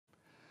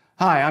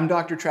Hi, I'm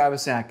Dr.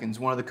 Travis Atkins,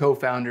 one of the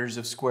co-founders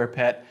of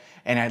Squarepet,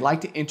 and I'd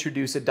like to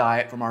introduce a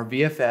diet from our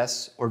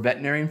VFS, or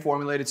Veterinarian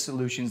Formulated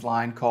Solutions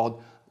line,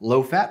 called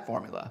Low Fat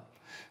Formula.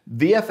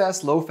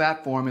 VFS Low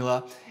Fat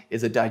Formula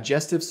is a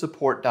digestive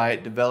support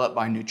diet developed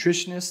by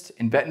nutritionists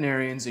and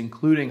veterinarians,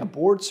 including a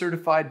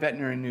board-certified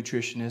veterinary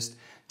nutritionist,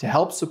 to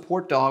help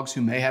support dogs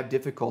who may have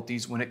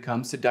difficulties when it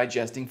comes to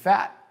digesting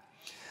fat.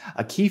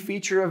 A key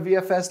feature of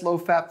VFS Low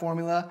Fat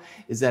Formula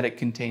is that it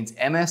contains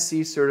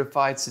MSC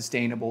certified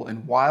sustainable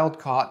and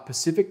wild-caught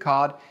Pacific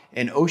Cod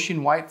and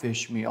Ocean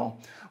whitefish meal,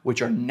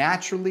 which are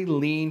naturally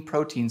lean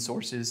protein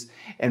sources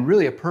and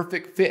really a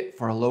perfect fit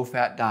for a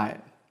low-fat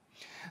diet.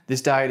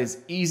 This diet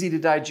is easy to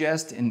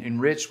digest and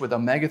enriched with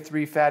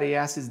omega-3 fatty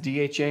acids,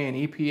 DHA and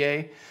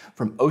EPA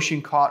from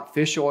ocean-caught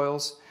fish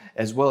oils,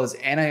 as well as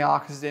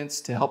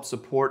antioxidants to help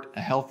support a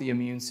healthy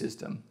immune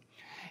system.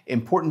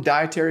 Important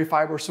dietary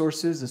fiber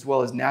sources, as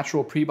well as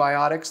natural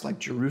prebiotics like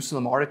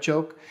Jerusalem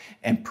artichoke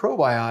and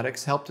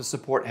probiotics, help to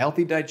support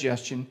healthy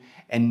digestion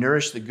and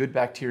nourish the good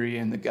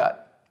bacteria in the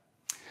gut.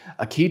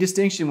 A key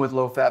distinction with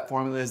low-fat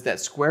formula is that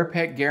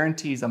Squarepet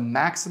guarantees a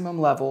maximum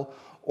level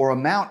or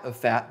amount of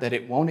fat that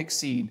it won't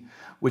exceed,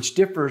 which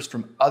differs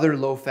from other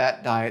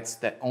low-fat diets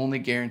that only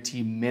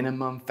guarantee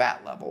minimum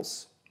fat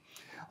levels.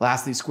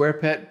 Lastly,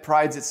 Squarepet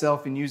prides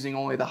itself in using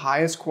only the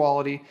highest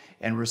quality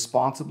and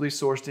responsibly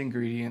sourced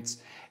ingredients,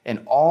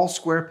 and all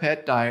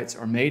Squarepet diets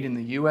are made in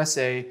the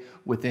USA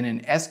within an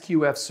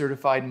SQF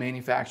certified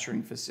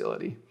manufacturing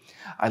facility.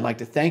 I'd like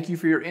to thank you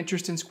for your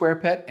interest in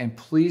Squarepet, and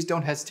please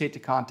don't hesitate to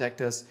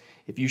contact us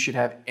if you should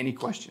have any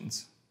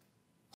questions.